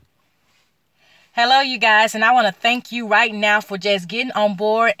Hello, you guys, and I want to thank you right now for just getting on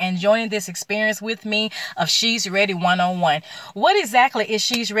board and joining this experience with me of She's Ready 101. What exactly is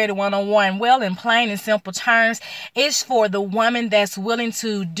She's Ready 101? Well, in plain and simple terms, it's for the woman that's willing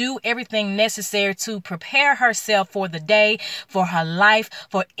to do everything necessary to prepare herself for the day, for her life,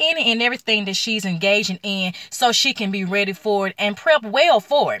 for any and everything that she's engaging in so she can be ready for it and prep well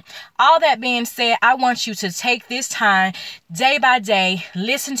for it. All that being said, I want you to take this time day by day,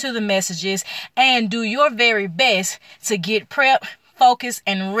 listen to the messages, and do your very best to get prepped, focused,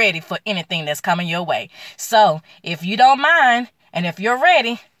 and ready for anything that's coming your way. So, if you don't mind, and if you're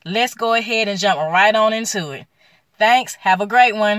ready, let's go ahead and jump right on into it. Thanks. Have a great one.